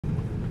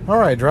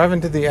Alright,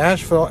 driving to the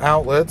Asheville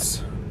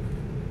outlets.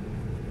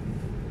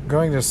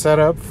 Going to set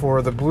up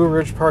for the Blue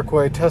Ridge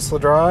Parkway Tesla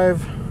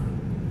Drive.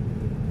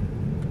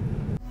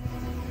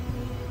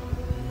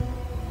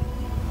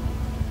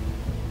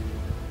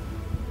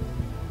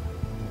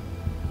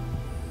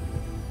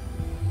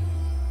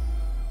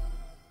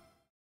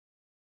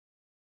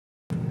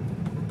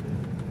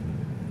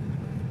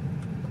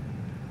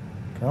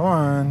 Come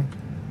on.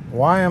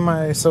 Why am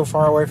I so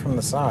far away from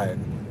the side?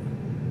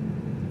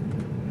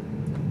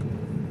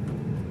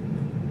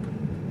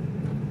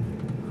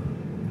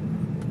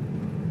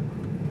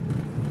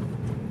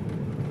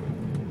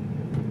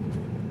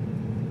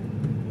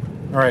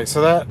 Alright,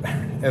 so that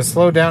is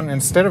slowed down.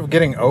 Instead of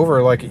getting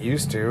over like it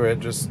used to,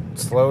 it just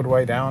slowed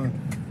way down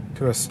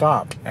to a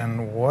stop.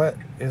 And what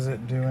is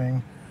it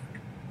doing?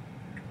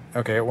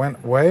 Okay, it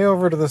went way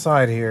over to the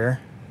side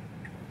here.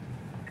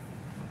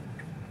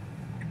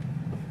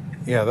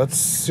 Yeah, that's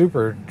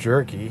super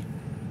jerky.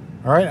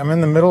 Alright, I'm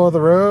in the middle of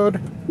the road.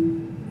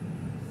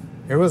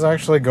 It was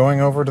actually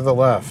going over to the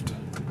left.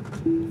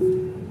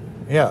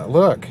 Yeah,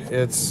 look,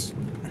 it's...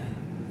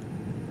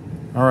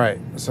 Alright,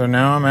 so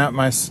now I'm at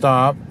my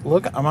stop.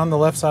 Look, I'm on the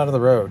left side of the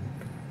road.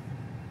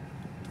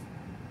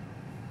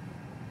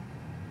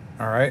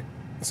 Alright,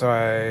 so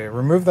I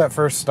removed that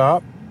first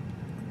stop.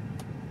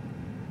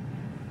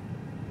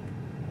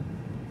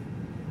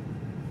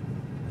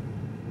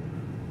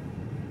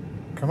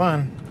 Come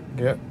on,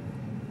 get...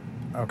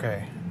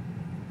 Okay.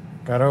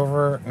 Got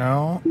over...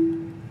 No.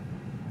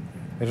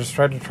 I just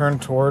tried to turn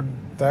toward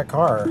that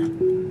car.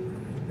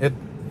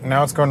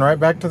 Now it's going right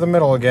back to the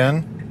middle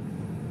again.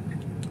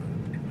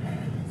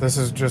 This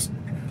is just,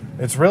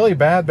 it's really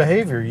bad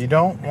behavior. You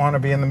don't want to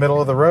be in the middle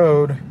of the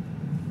road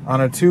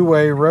on a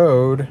two-way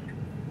road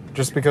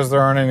just because there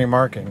aren't any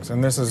markings.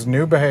 And this is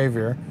new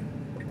behavior.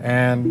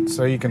 And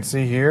so you can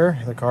see here,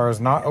 the car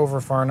is not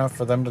over far enough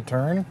for them to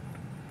turn.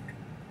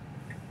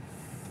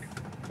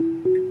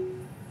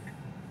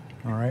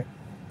 All right.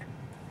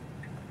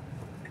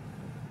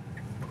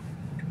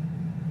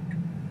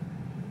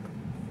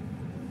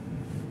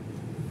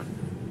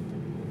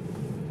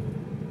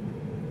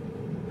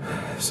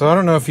 So I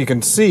don't know if you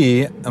can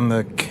see on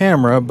the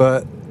camera,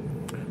 but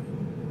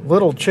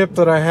little chip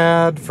that I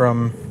had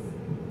from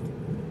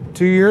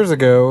 2 years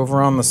ago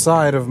over on the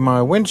side of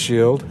my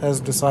windshield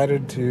has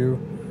decided to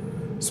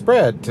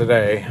spread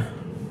today.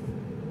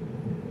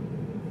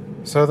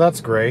 So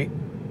that's great.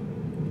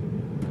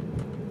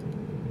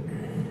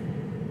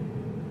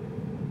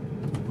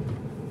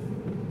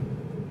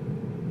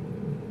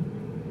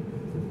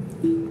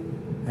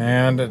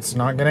 And it's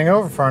not getting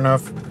over far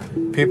enough.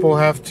 People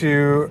have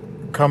to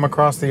come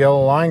across the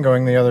yellow line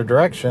going the other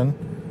direction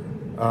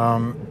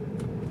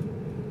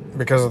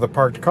because of the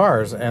parked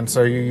cars. And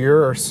so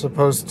you're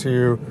supposed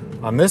to,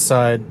 on this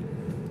side,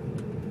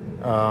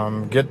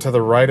 get to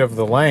the right of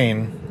the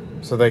lane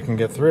so they can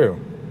get through.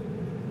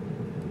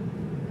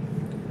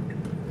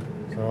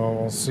 So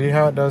we'll see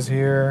how it does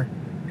here.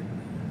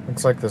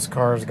 Looks like this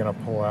car is going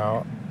to pull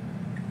out.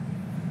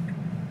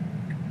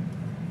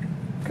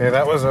 Okay,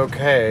 that was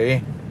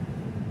okay.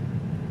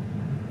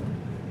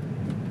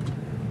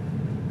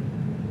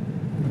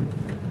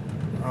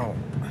 Oh.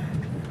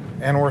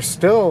 And we're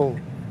still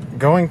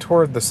going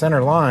toward the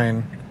center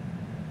line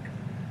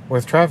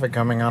with traffic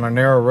coming on a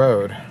narrow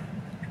road.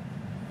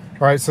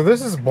 Alright, so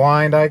this is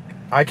blind.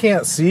 I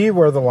can't see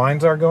where the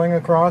lines are going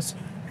across.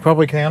 You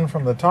probably can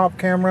from the top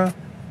camera.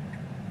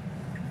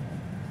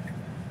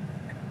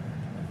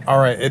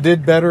 Alright, it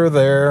did better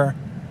there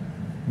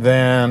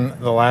than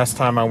the last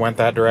time I went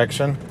that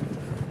direction.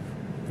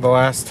 The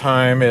last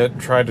time it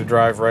tried to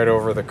drive right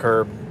over the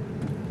curb.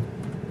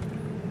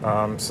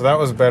 So that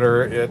was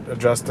better. It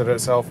adjusted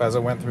itself as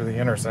it went through the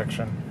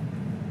intersection.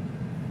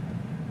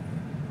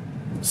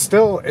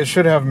 Still, it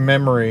should have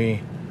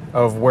memory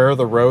of where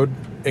the road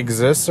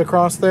exists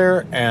across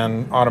there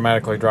and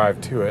automatically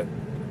drive to it.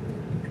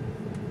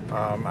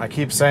 I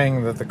keep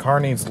saying that the car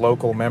needs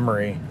local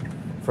memory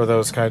for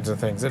those kinds of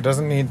things. It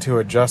doesn't need to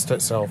adjust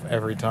itself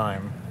every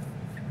time.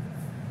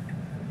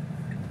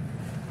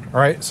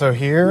 Alright, so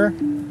here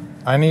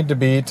I need to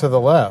be to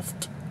the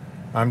left.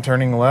 I'm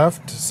turning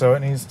left, so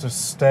it needs to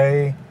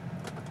stay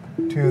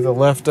to the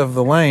left of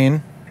the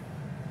lane.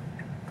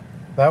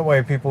 That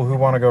way people who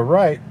want to go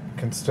right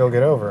can still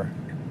get over.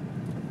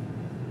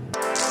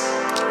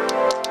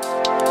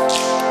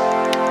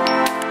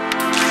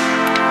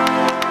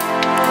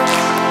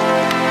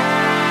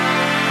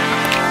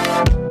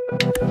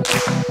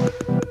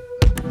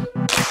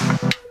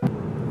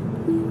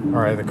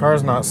 Alright, the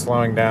car's not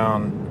slowing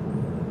down.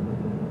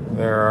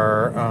 There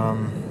are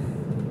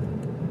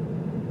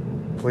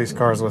police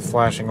cars with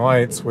flashing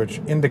lights, which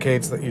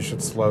indicates that you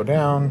should slow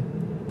down.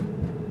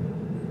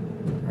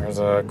 There's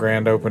a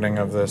grand opening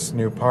of this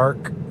new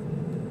park.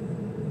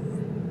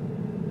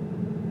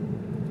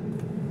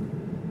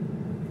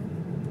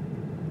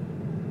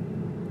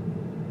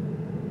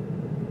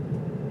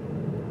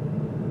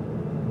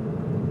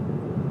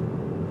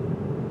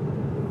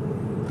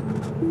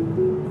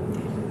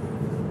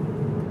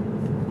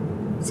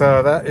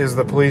 So that is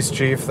the police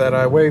chief that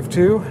I waved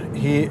to.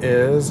 He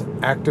is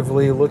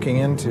actively looking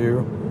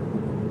into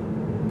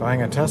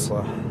buying a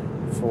Tesla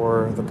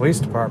for the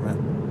police department.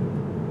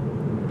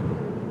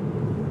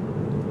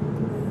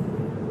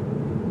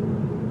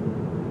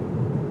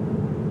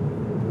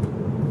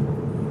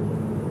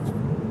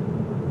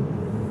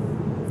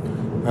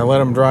 I let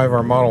him drive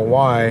our Model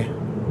Y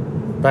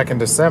back in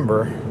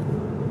December,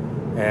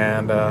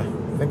 and I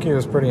think he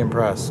was pretty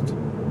impressed.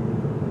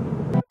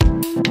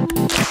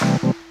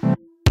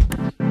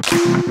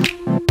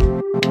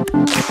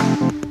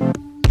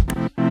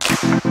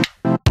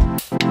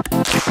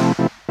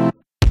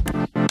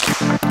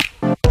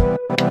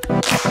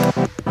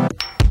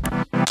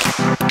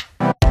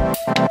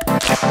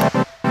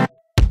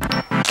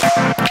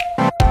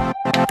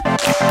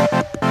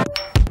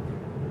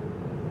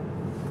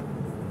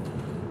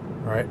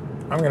 Alright,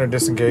 I'm going to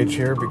disengage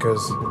here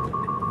because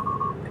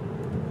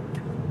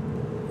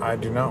I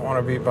do not want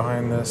to be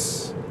behind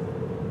this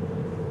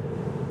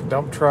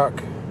dump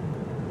truck.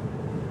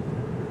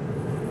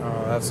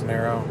 Oh, that's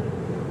narrow.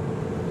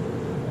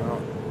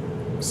 Oh,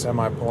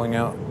 semi pulling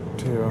out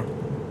too.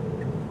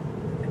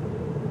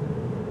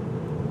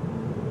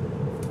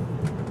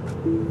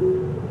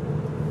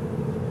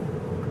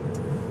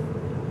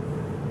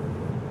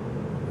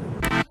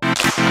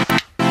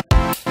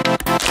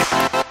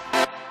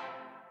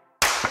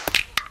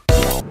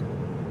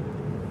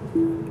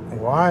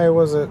 Why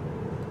was it?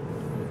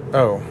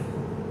 Oh,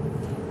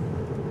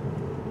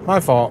 my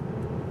fault.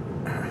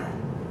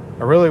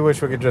 I really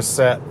wish we could just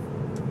set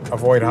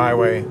avoid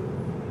highway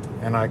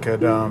and I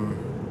could,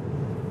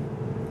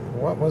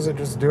 what was it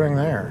just doing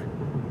there?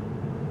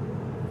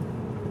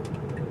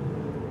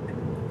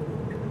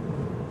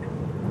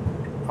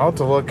 I'll have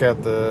to look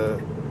at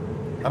the,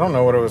 I don't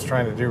know what it was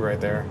trying to do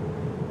right there.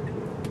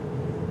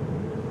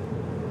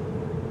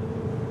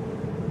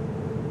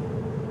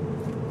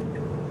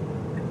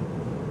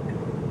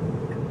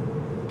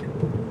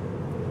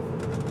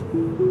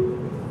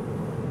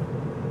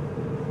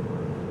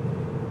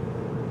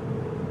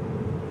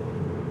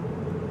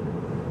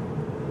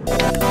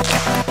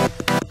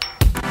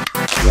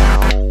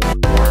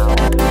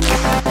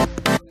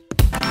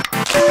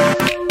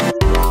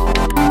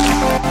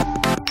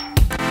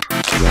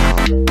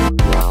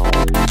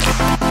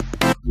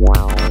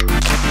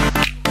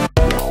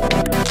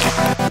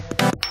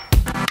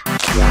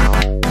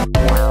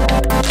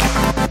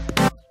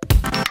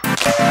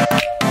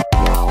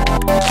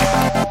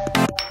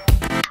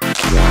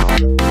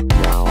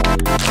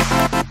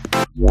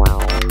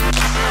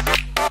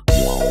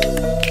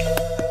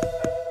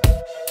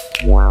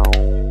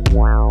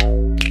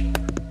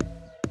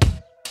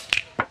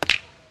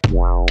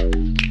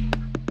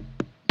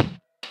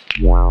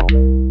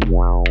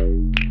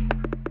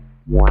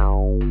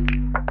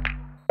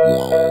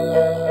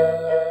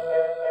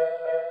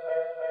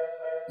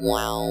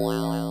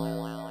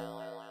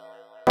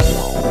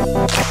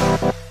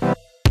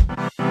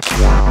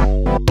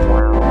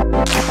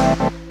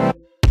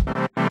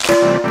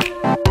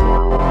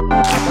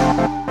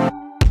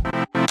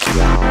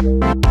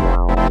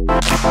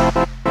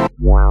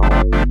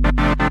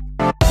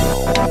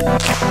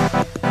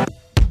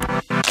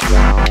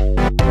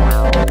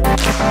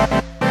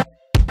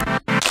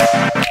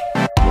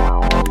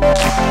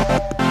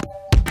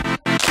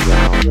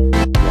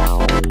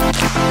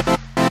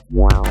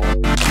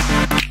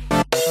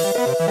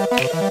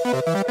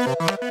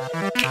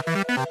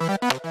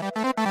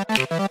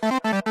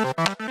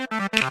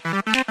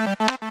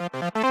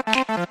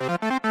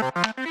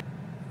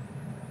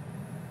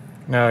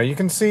 Now you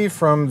can see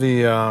from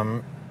the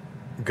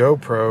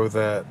GoPro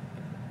that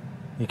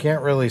you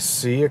can't really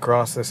see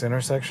across this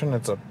intersection.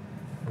 It's a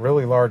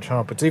really large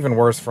hump. It's even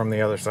worse from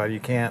the other side.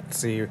 You can't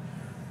see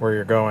where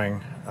you're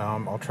going.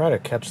 I'll try to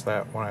catch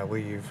that when I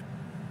leave.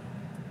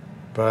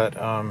 But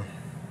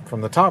from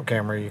the top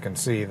camera you can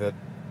see that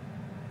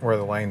where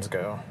the lanes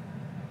go.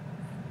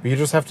 But you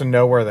just have to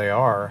know where they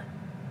are.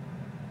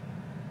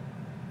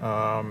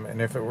 And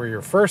if it were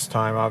your first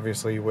time,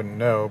 obviously you wouldn't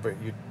know, but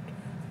you'd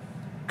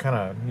kind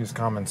of use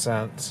common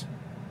sense.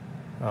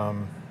 But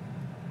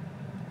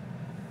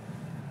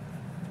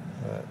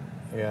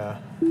yeah.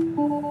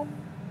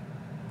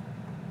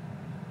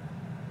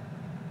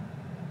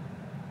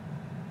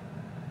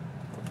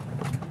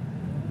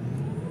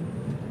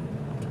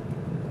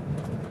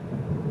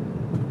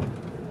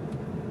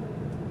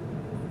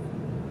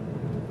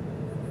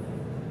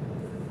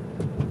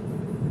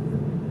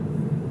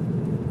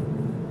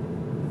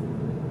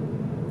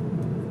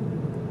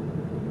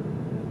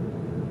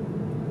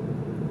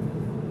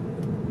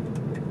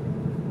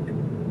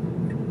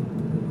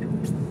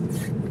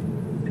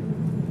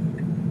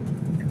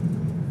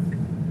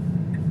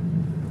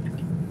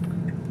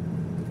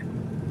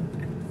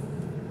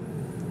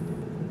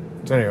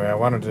 So anyway, I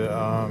wanted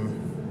to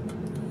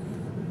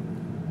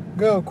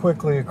go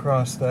quickly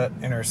across that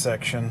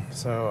intersection.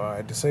 So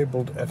I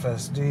disabled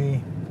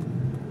FSD.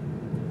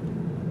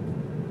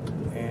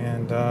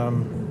 And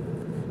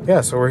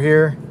yeah, so we're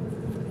here.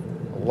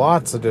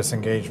 Lots of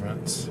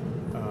disengagements.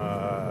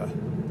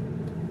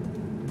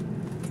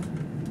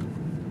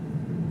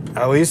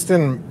 at least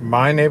in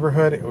my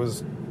neighborhood, it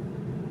was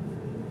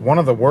one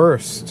of the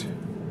worst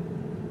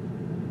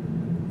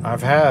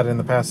I've had in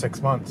the past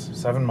 6 months,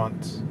 7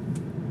 months.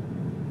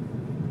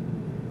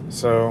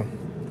 So,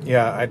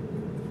 yeah,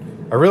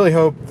 I really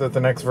hope that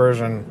the next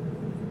version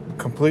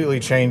completely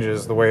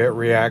changes the way it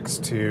reacts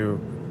to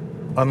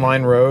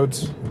unlined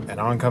roads and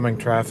oncoming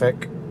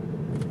traffic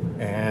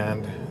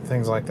and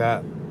things like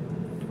that.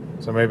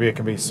 So maybe it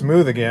can be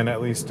smooth again,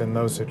 at least in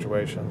those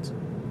situations.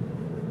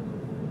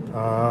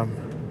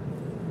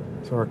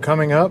 So we're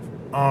coming up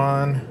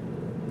on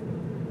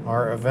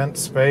our event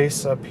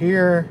space up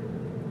here.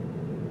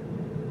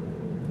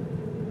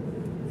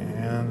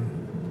 And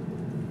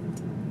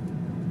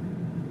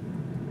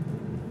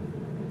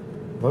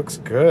looks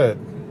good.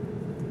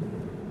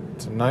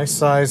 It's a nice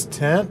sized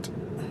tent.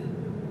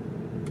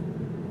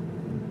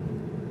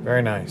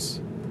 Very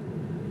nice.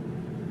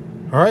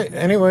 All right,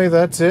 anyway,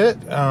 that's it.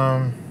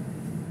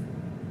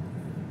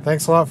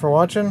 Thanks a lot for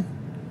watching,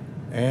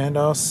 and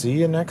I'll see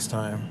you next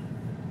time.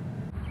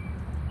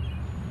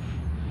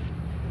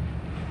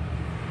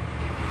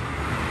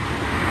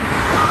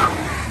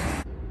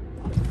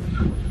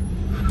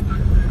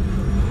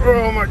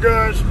 Oh my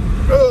gosh.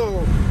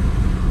 Oh.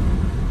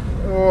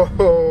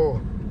 Oh.